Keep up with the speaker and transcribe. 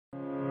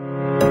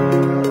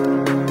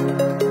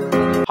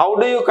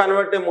do you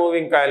convert a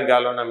moving coil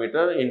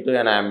galvanometer into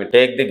an ammeter?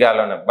 Take the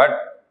galvanometer, but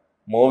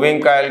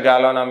moving coil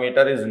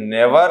galvanometer is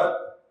never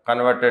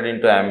converted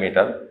into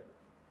ammeter.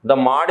 The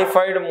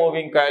modified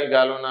moving coil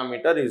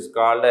galvanometer is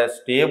called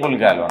as table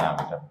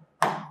galvanometer.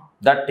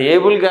 The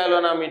table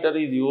galvanometer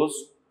is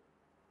used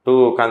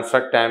to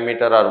construct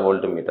ammeter or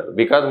voltmeter,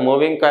 because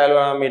moving coil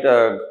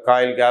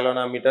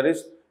galvanometer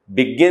is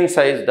big in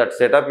size. That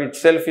setup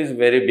itself is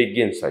very big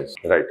in size,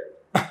 right?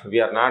 We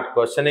are not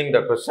questioning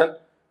the question.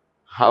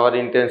 Our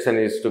intention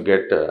is to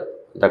get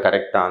the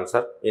correct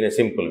answer in a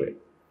simple way.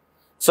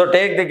 So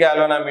take the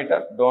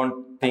galvanometer,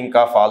 don't think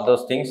of all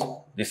those things.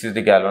 This is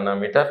the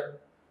galvanometer.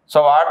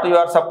 So what you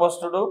are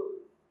supposed to do?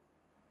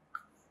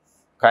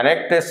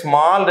 Connect a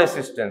small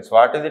resistance.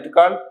 What is it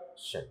called?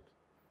 Shunt.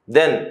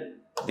 Then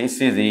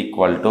this is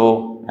equal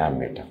to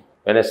ammeter.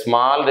 When a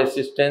small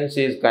resistance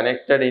is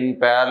connected in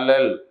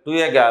parallel to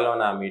a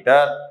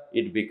galvanometer,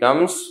 it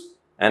becomes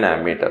an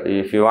ammeter.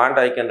 If you want,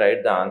 I can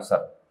write the answer.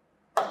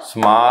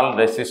 Small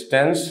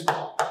resistance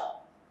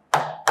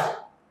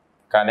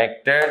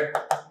connected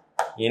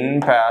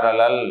in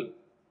parallel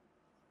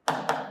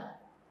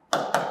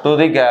to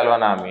the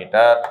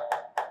galvanometer,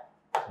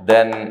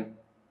 then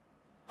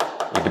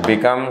it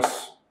becomes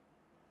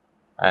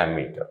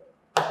ammeter.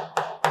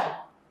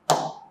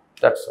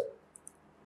 That's all.